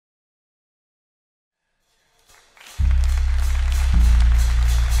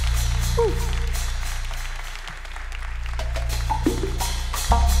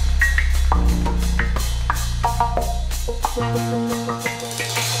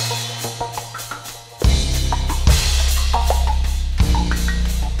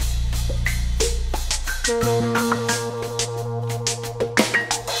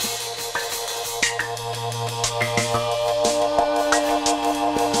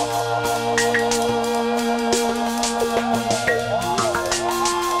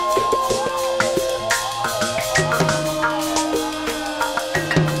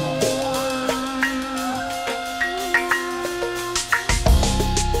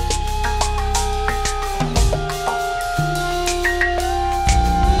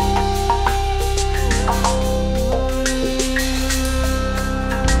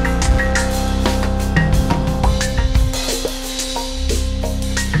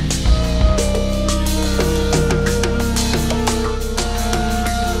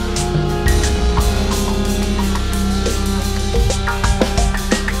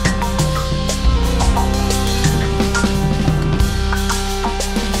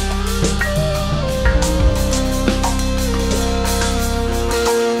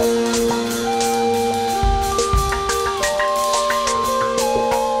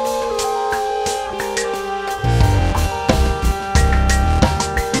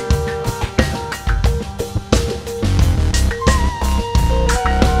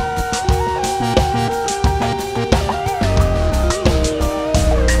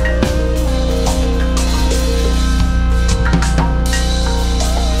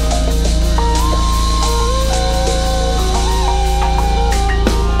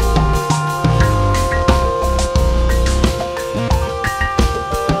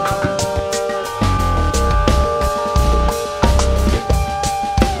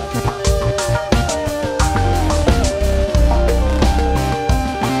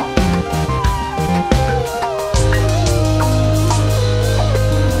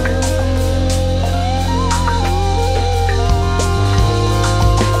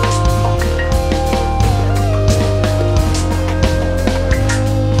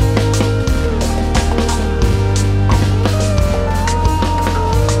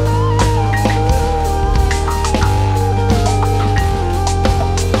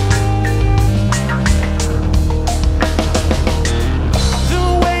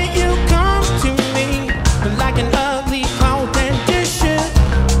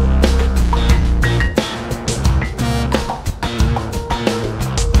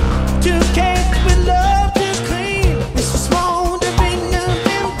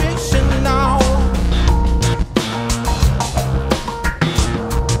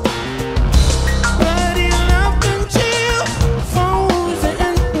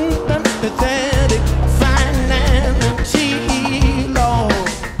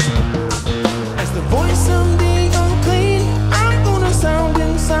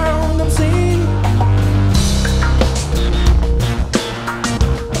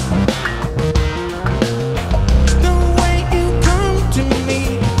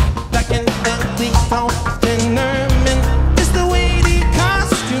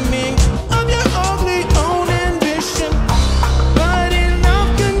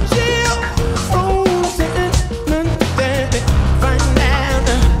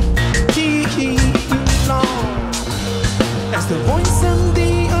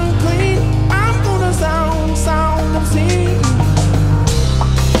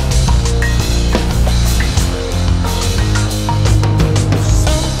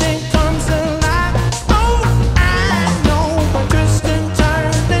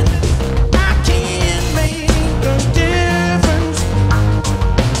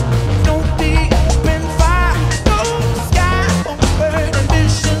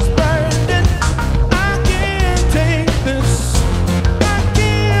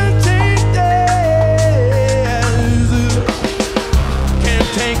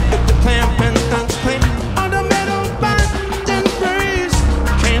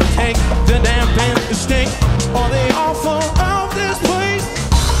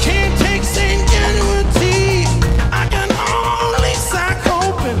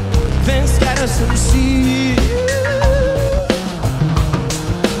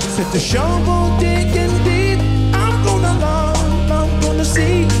The shovel digging deep, I'm gonna learn, I'm gonna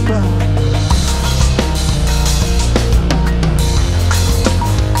see.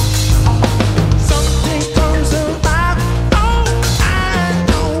 Something comes alive, oh, I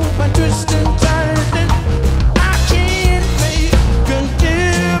know by twisting, turning, I can't make a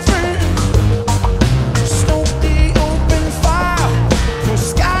difference. Stoke the open fire, from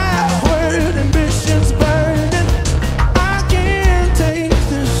skyward ambitions burning. I can't take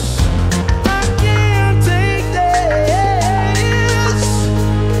this, I can't.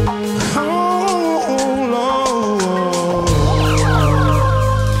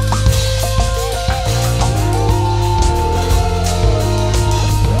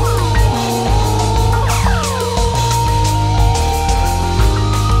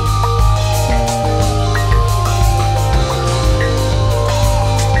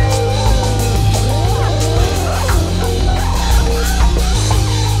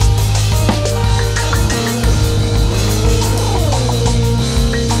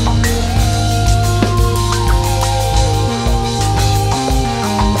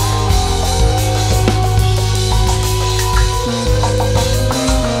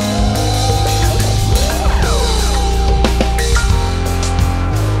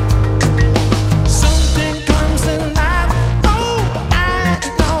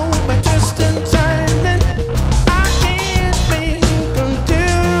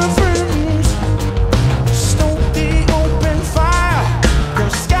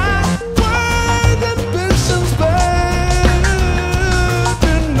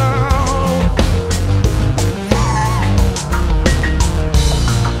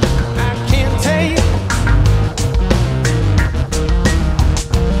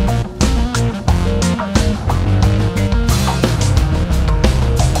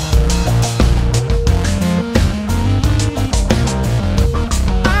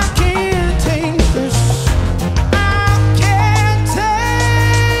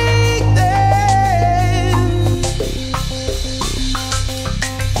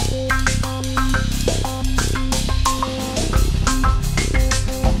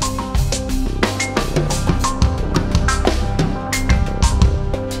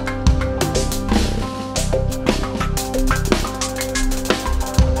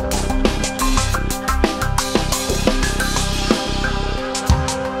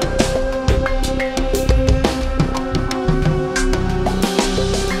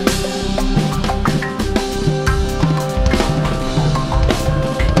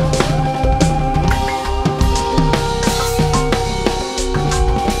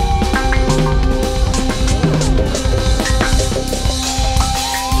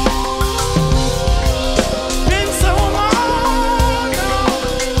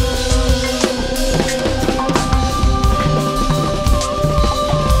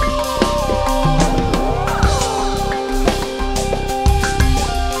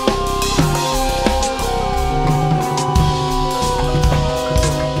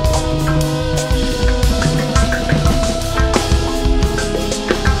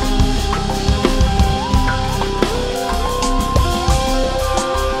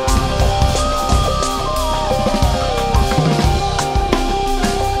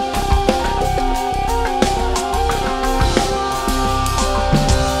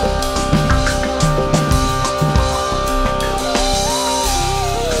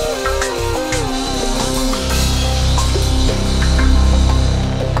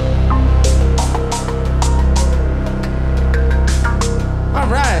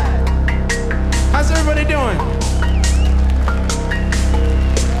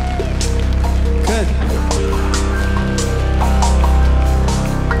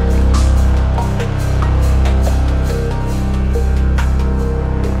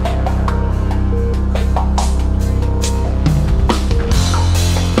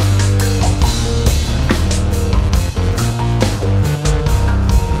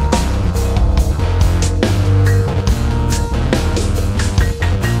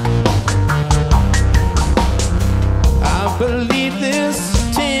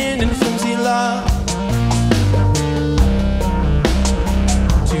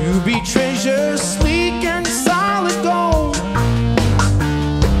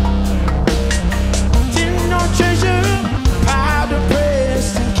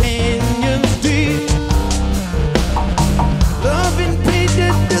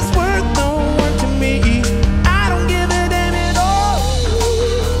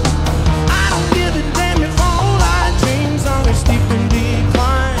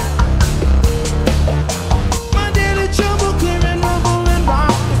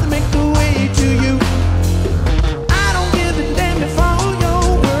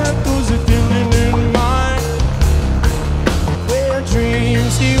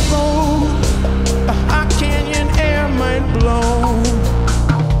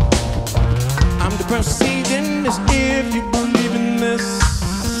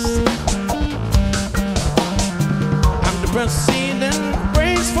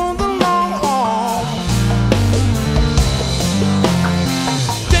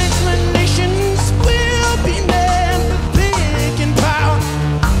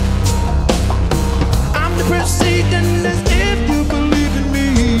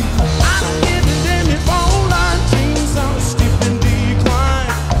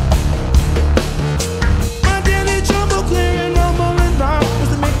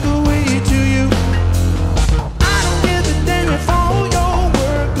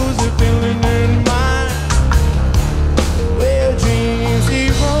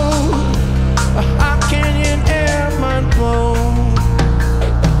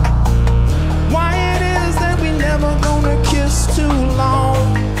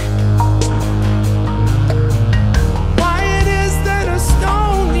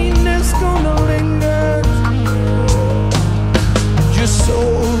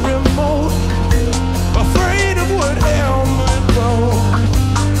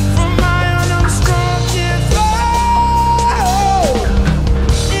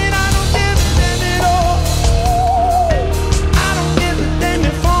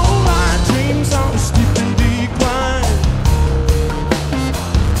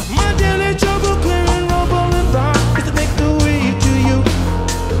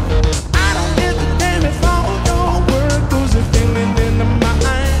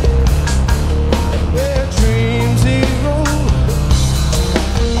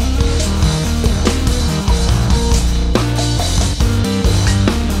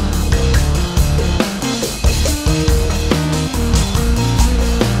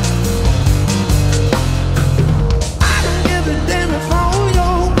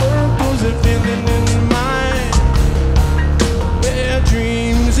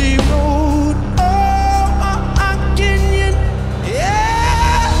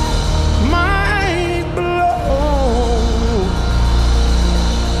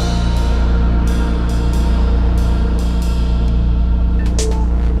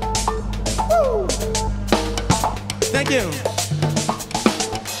 you.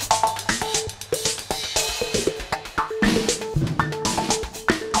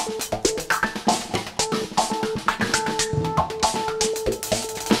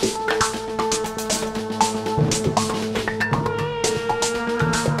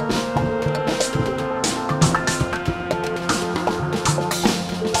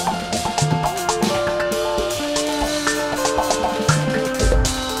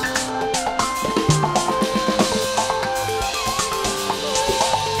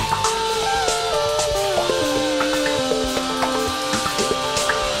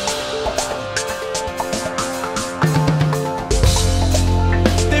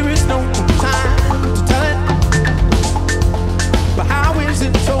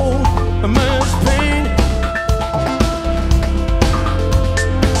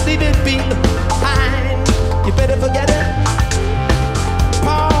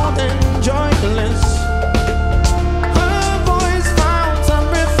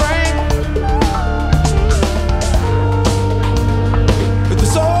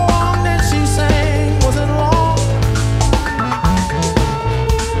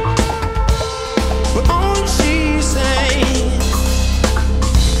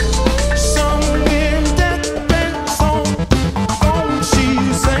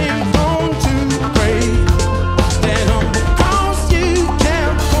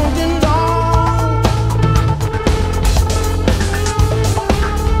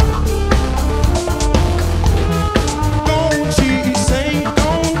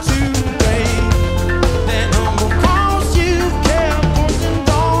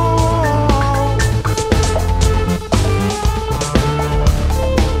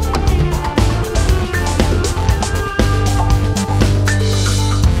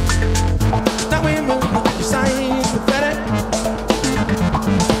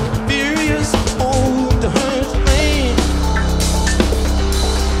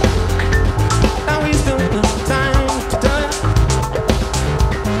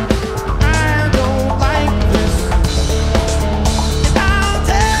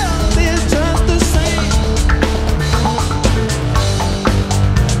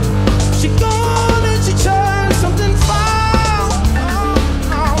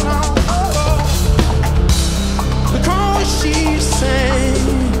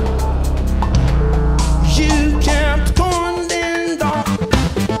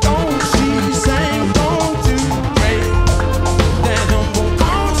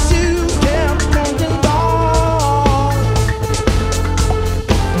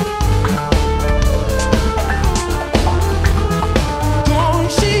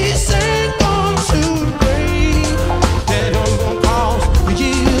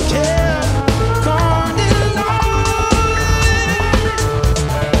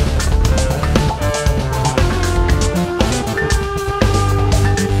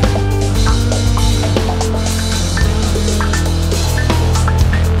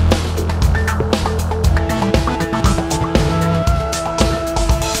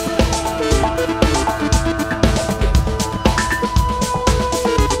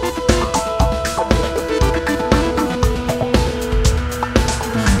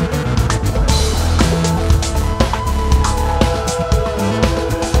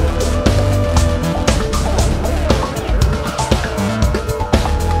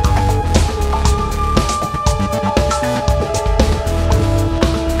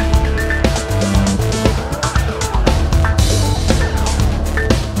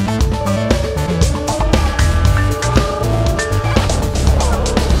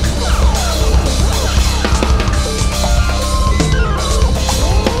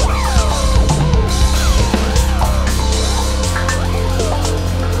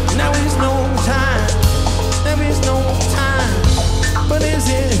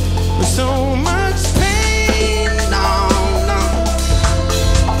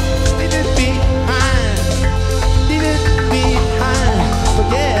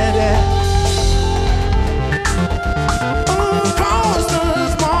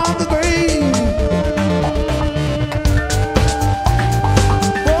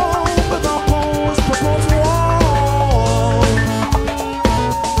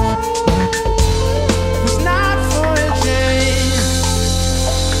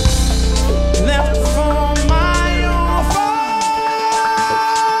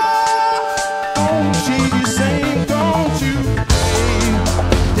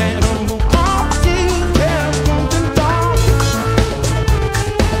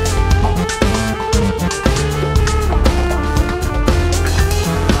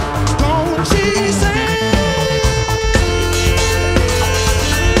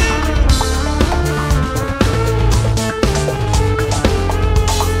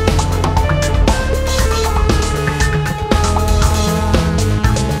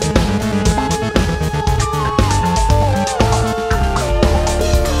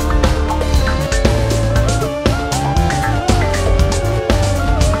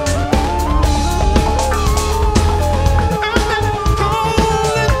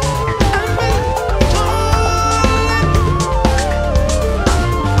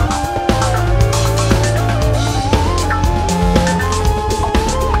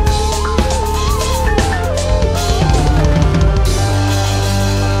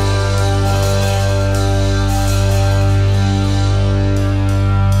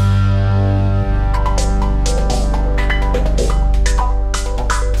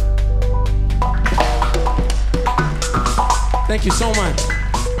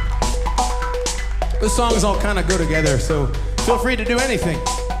 The songs all kind of go together, so feel free to do anything.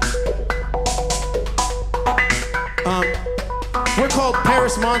 We're called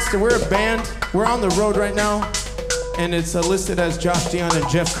Paris Monster. We're a band. We're on the road right now, and it's listed as Josh, Dion, and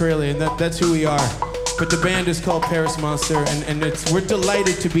Geoff Kraly, and that's who we are. But the band is called Paris Monster, and we're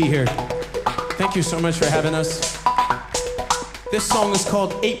delighted to be here. Thank you so much for having us. This song is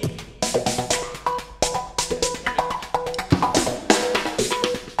called Ape.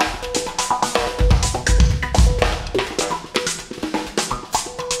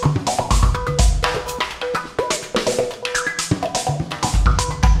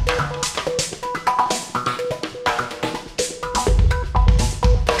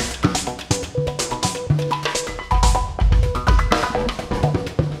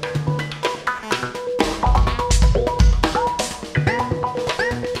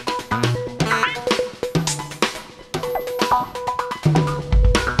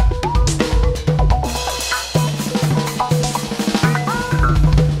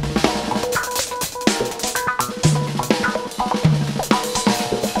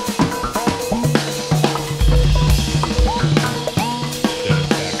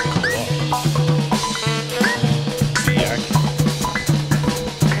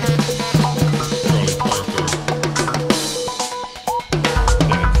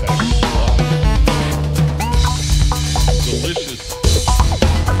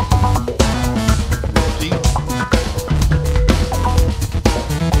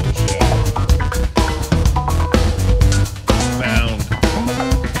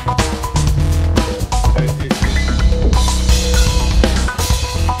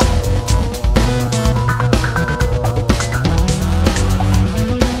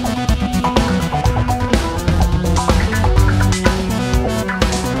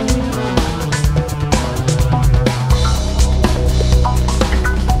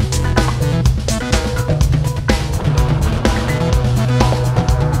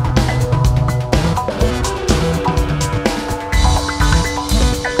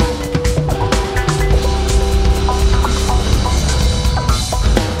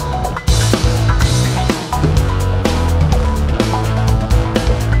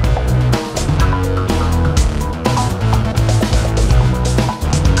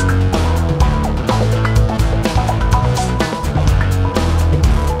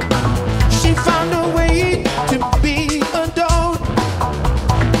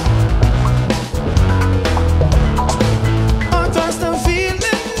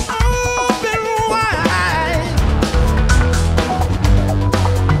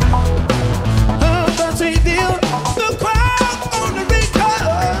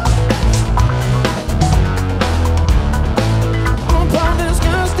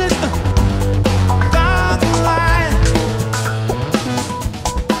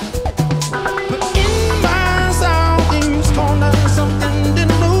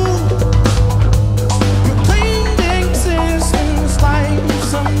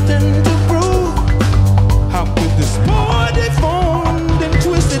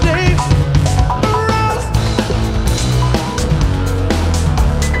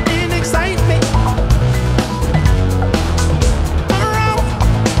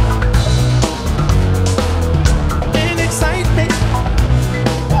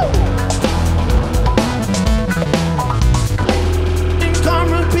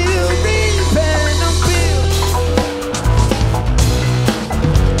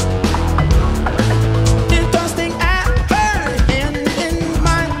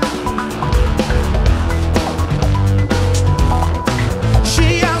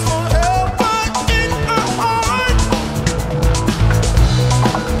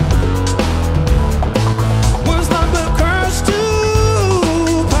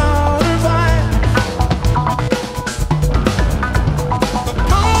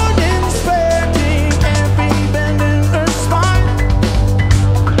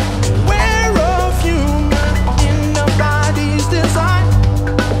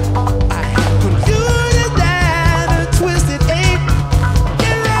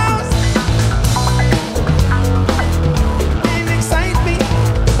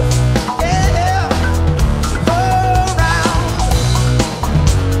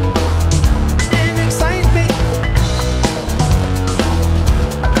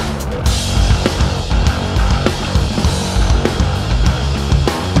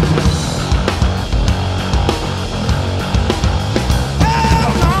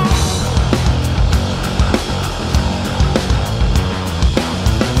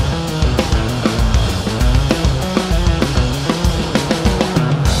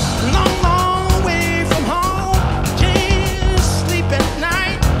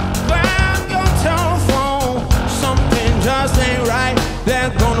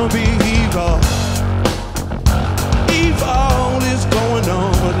 gonna be evil. Evil is going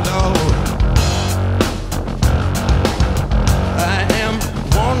on, Lord. I am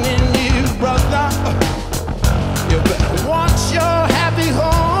warning you, brother. You better watch your happy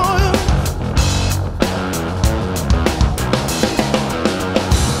home.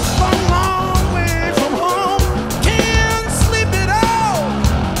 From long way from home, can't sleep at all.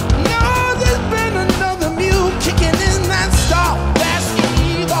 No, there's been another mule kicking in that stall. That's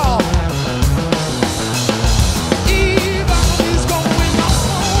evil. Evil is going on.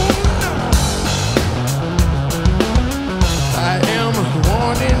 I am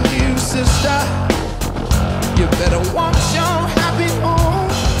warning you, sister. You better watch your happy home.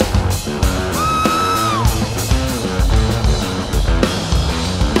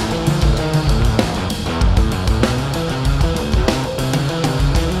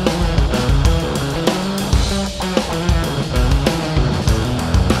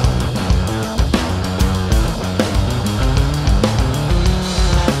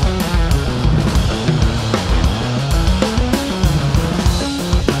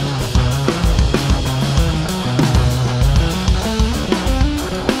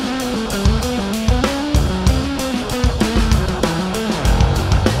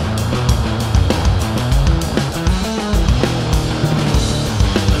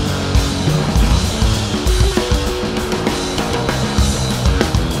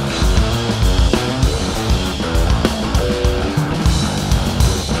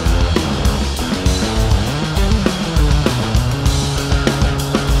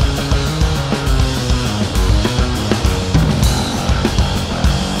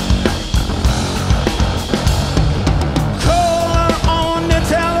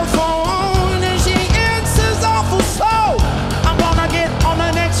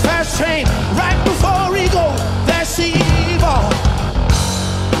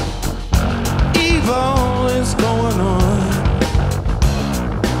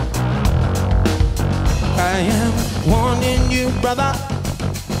 Brother,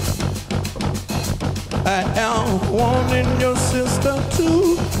 I am warning your sister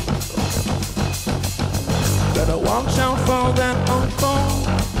too. Better watch out for that uncle.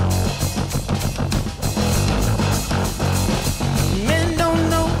 Men don't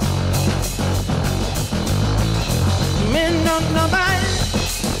know. Men don't know that.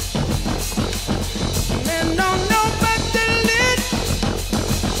 Men don't know but they lit.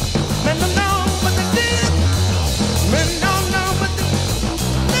 Men don't know but they did. Men don't know.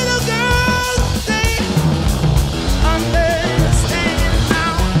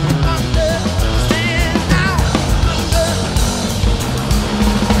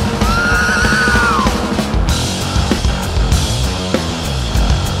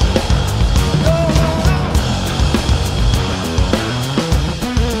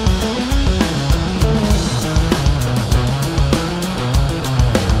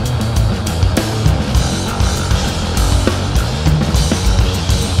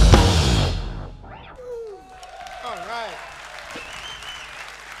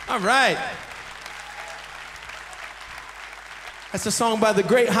 All right. That's a song by the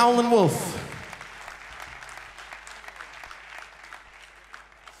great Howlin' Wolf.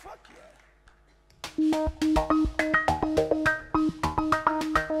 Fuck yeah.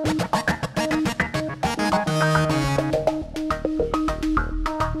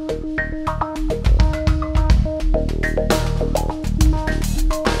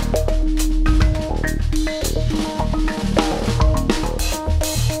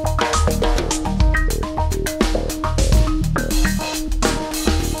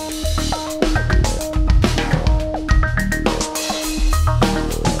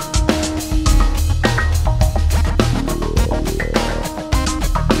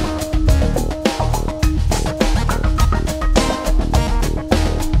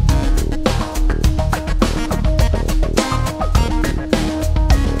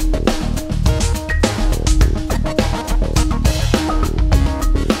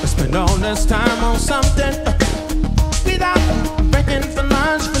 This time on something without breaking for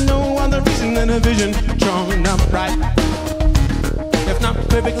lunch for no other reason than a vision drawn up right. If not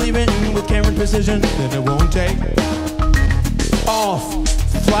perfectly written with care and precision, then it won't take off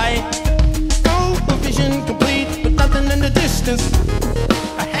flight. No vision complete, but nothing in the distance.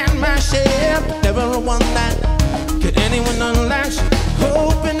 I had my share, but never a one that could anyone unlatch.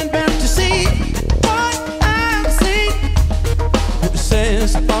 Hoping and bound to see what I see. It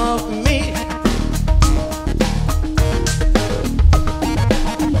says of me.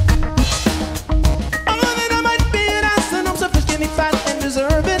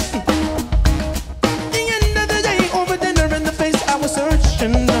 Deserve it. At the end of the day, over dinner in the face, I was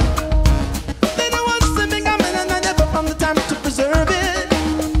searching.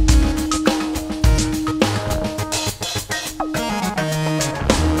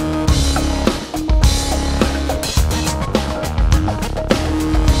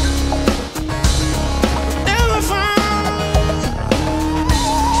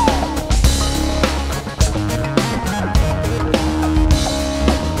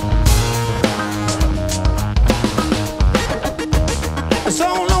 So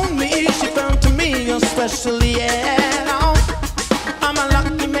lonely, she felt to me especially, yeah. I'm a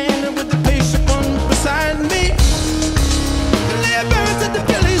lucky man with the patient one beside me. Lay birds at the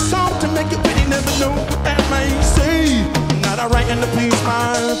Kelly song to make it pretty, never know what that may say. Not a right and to please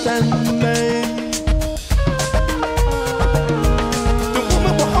my family. The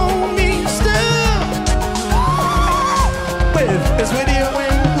woman will hold me still. With is with you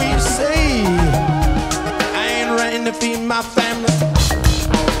when we say I ain't writing to feed my family.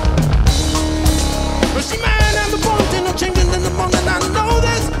 But she might have a point in no changing in the morning, I know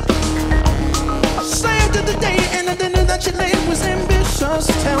this. Saved to the day and the dinner that she laid was ambitious,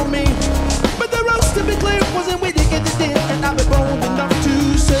 tell me. But the roast, to be clear, wasn't waiting to get the din. And I've been bold enough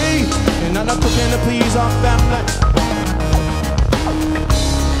to say, and I'm not cooking to please our family.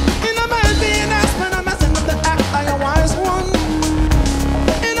 And I might be an ass, but I'm messing up the act like a wise one.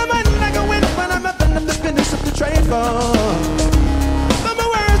 And I might like a win, but I'm messing up the finish of the trade for. But my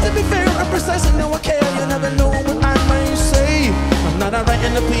words, to be fair and precise, and no one care. You never know what I may say. I'm not a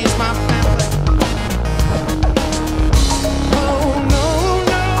writing to please my family. Oh no.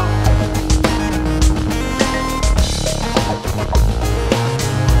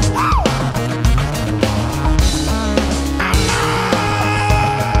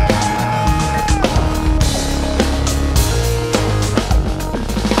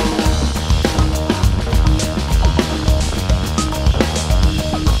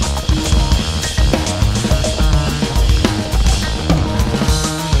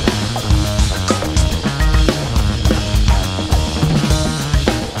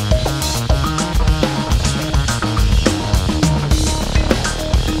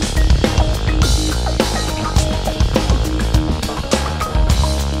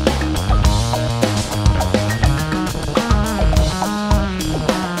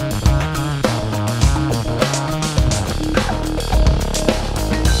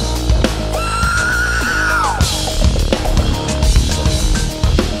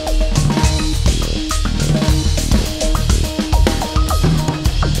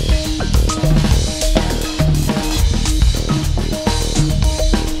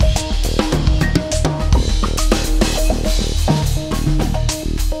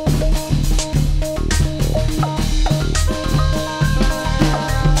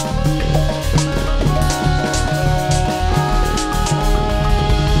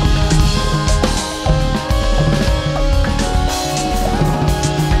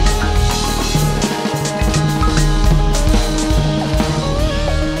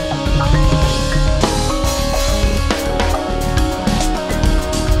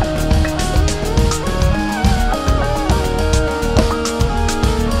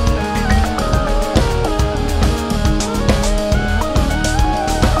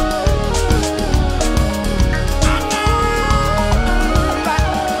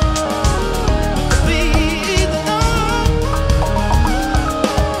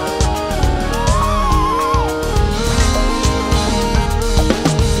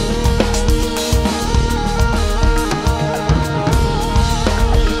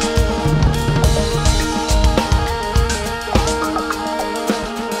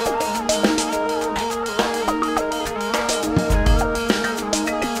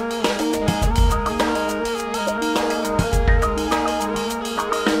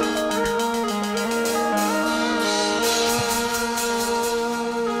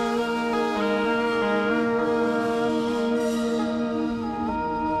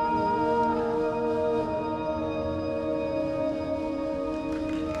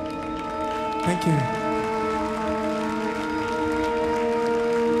 Thank you.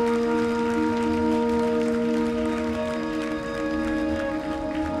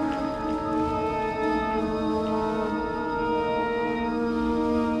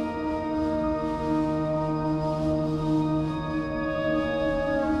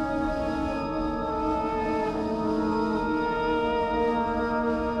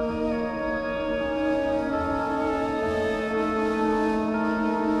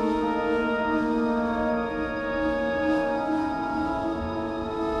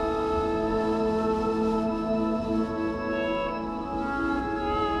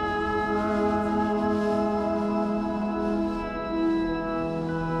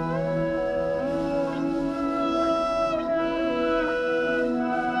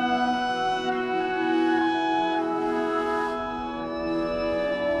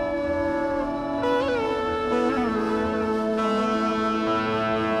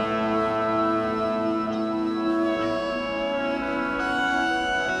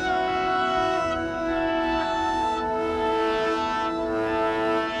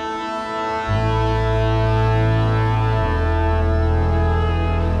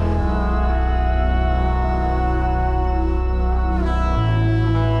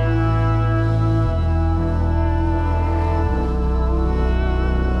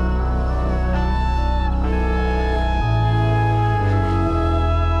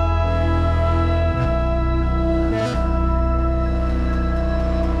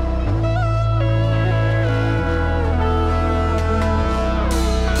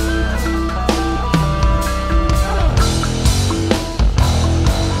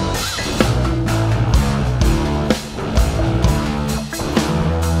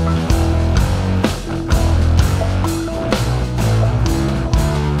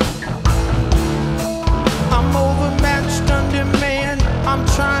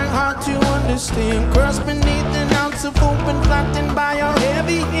 honesty and crust beneath an ounce of hope and flattened by your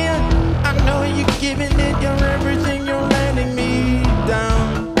heavy hand. I know you're giving it your everything, you're letting me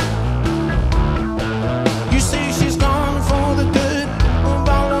down. You say she's gone for the good of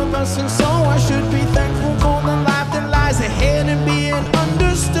all of us, and so I should be thankful for the life that lies ahead and being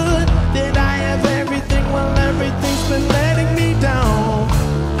understood that I have everything, well everything's been letting me down.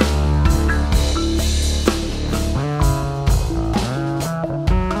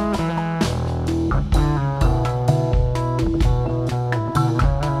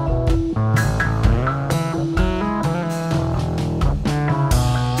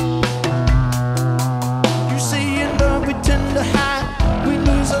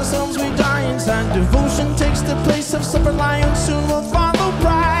 Devotion takes the place of self-reliance, soon will follow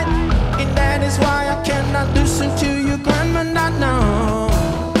pride. And that is why I cannot listen to your grandma, not now.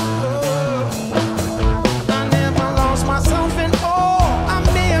 I never lost myself in awe. I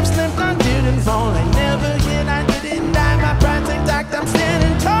may have slipped, I didn't fall. I never hit, I didn't die. My pride's intact, I'm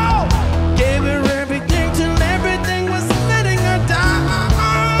standing tall. Gave her everything till everything was letting her down.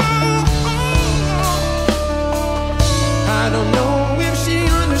 I don't know if she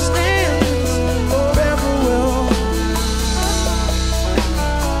understands,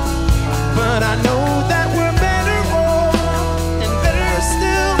 but I know that we're better off and better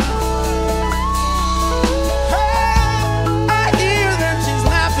still. Hey, I hear that she's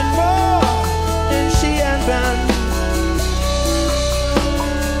laughing more than she had been.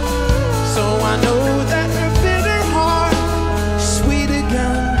 So I know that her bitter heart is sweet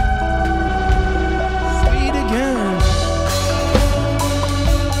again, sweet again.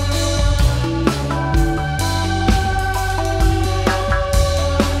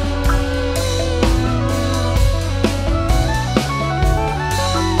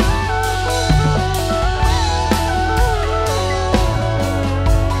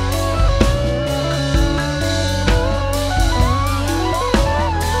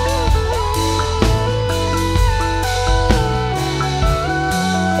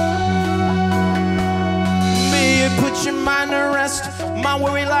 My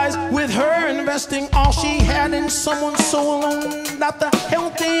worry lies with her investing all she had in someone so alone. Not the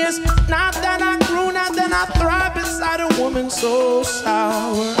healthiest, not that I grew, not that I thrive beside a woman so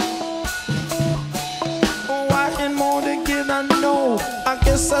sour. Oh, I had more to give, I know. I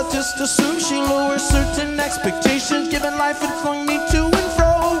guess I just assumed she lowered certain expectations, given life had flung me to and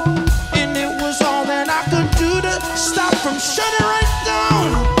fro. And it was all that I could do to stop from shutting right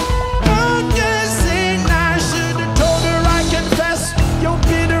down. Your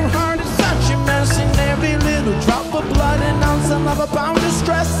bitter heart is such a mess, and every little drop of blood and ounce of love, a pound of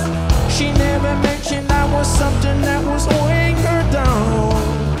stress. She never mentioned I was something that was weighing her down.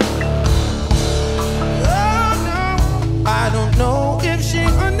 Oh no, I don't know if she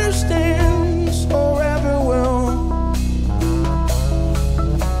understands or ever will,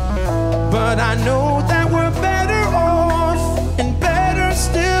 but I know that we're better off and better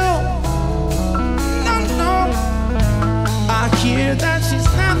still. I hear that she's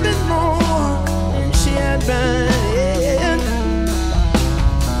laughing more than she had been.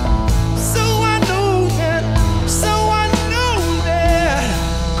 So I know that, so I know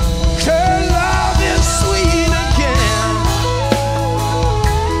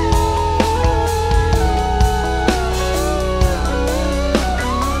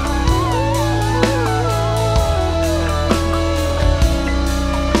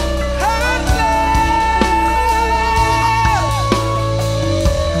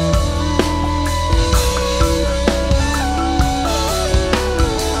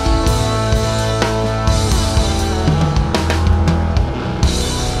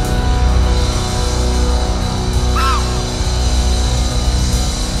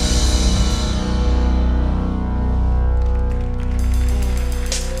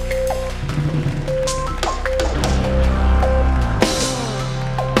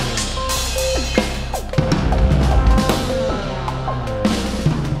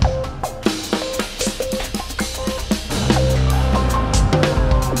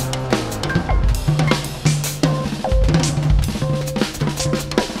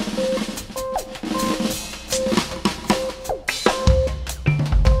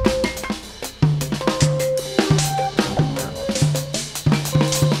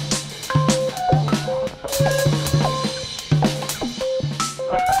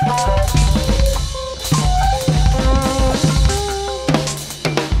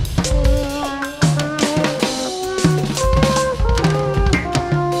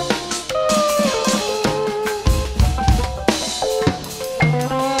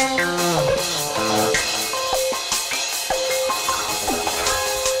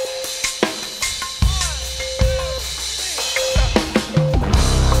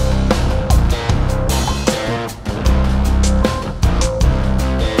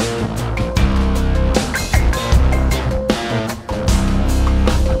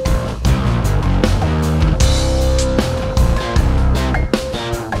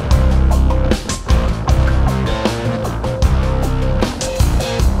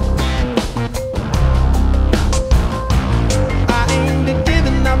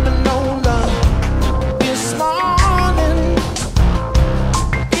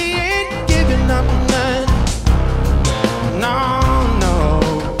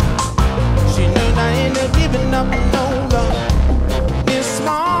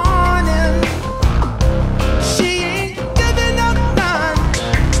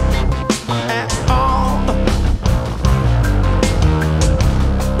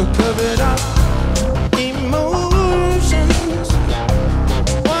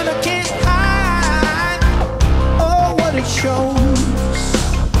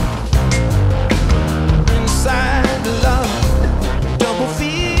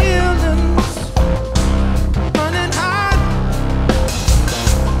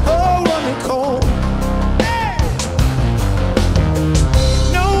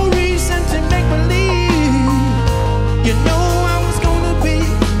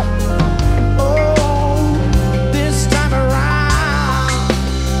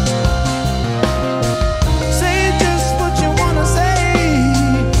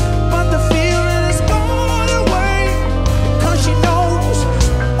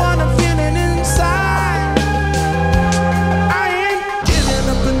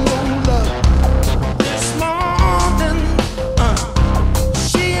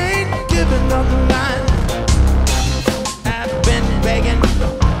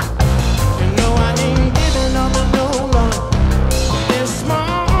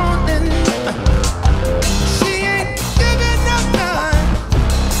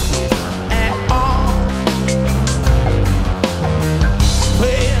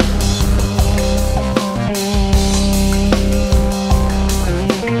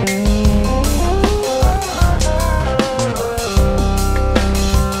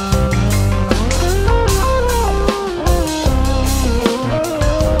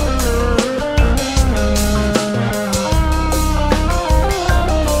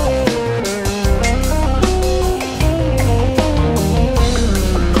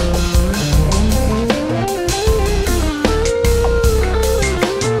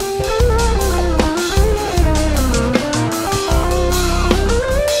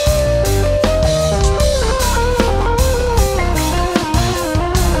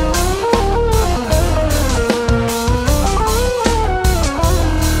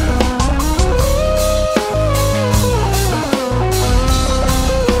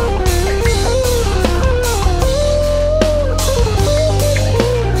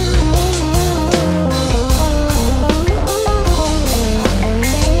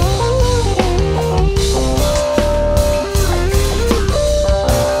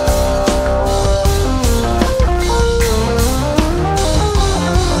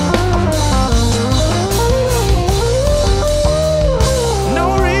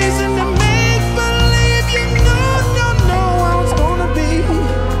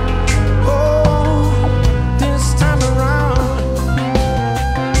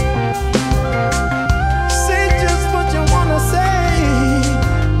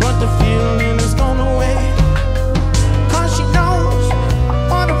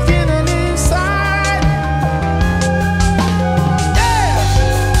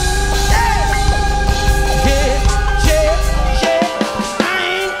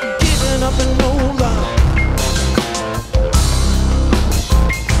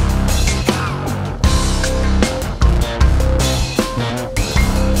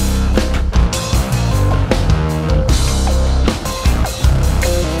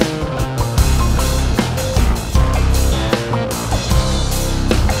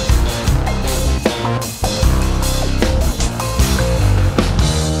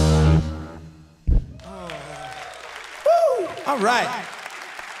right.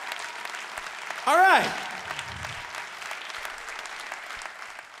 All right.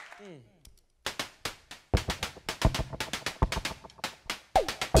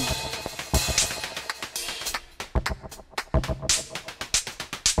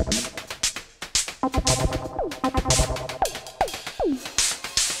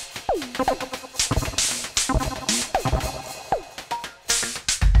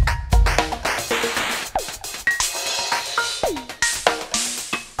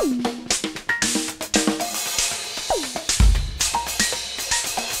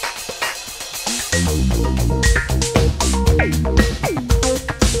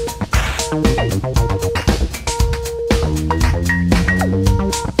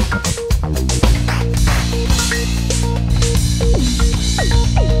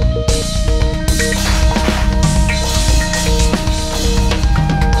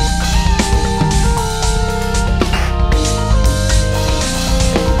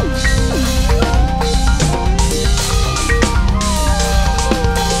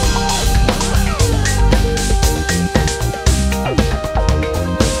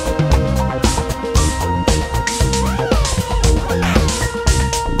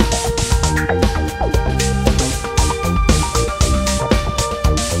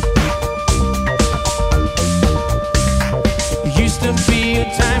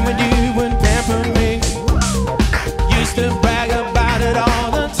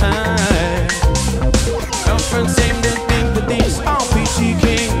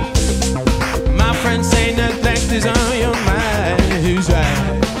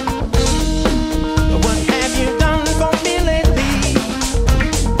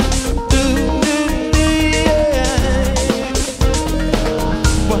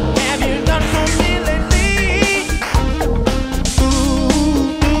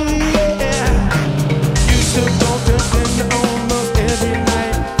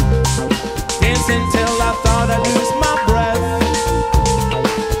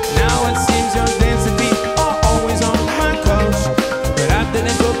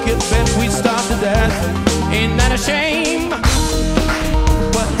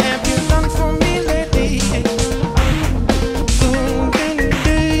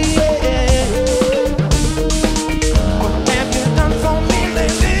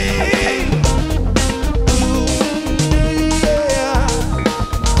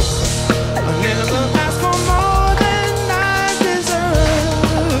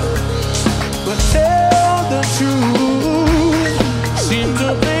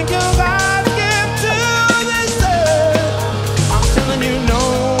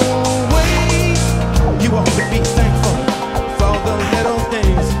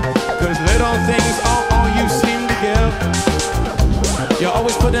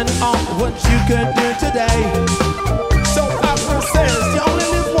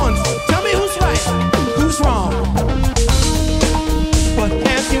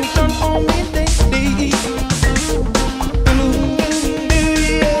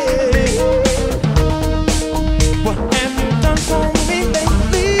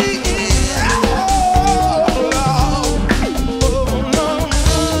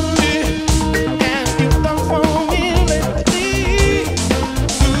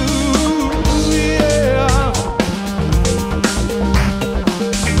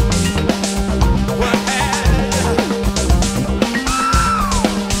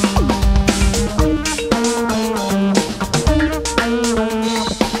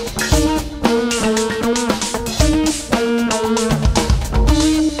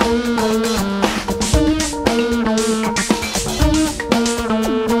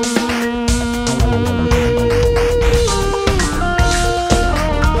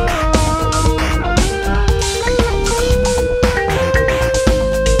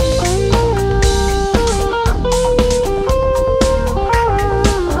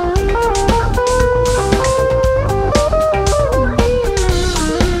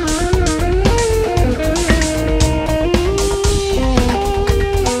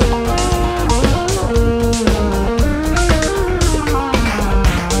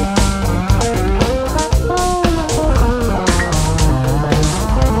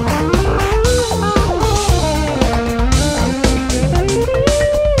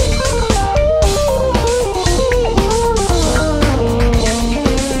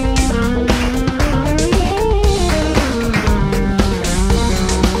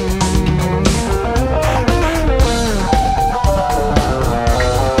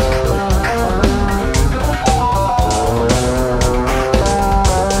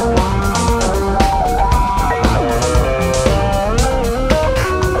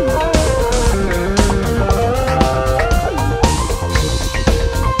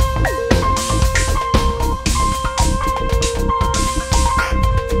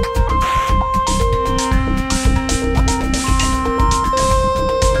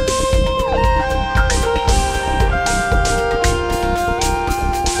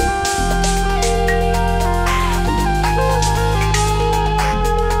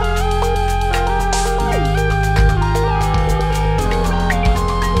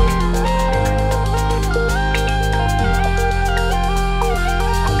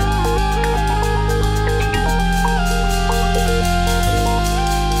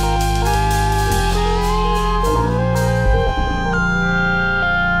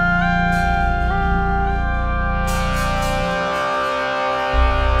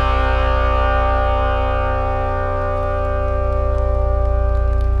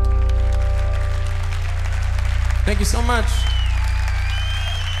 Thank you so much.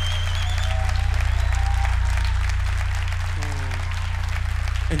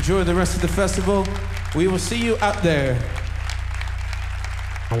 Enjoy the rest of the festival. We will see you out there.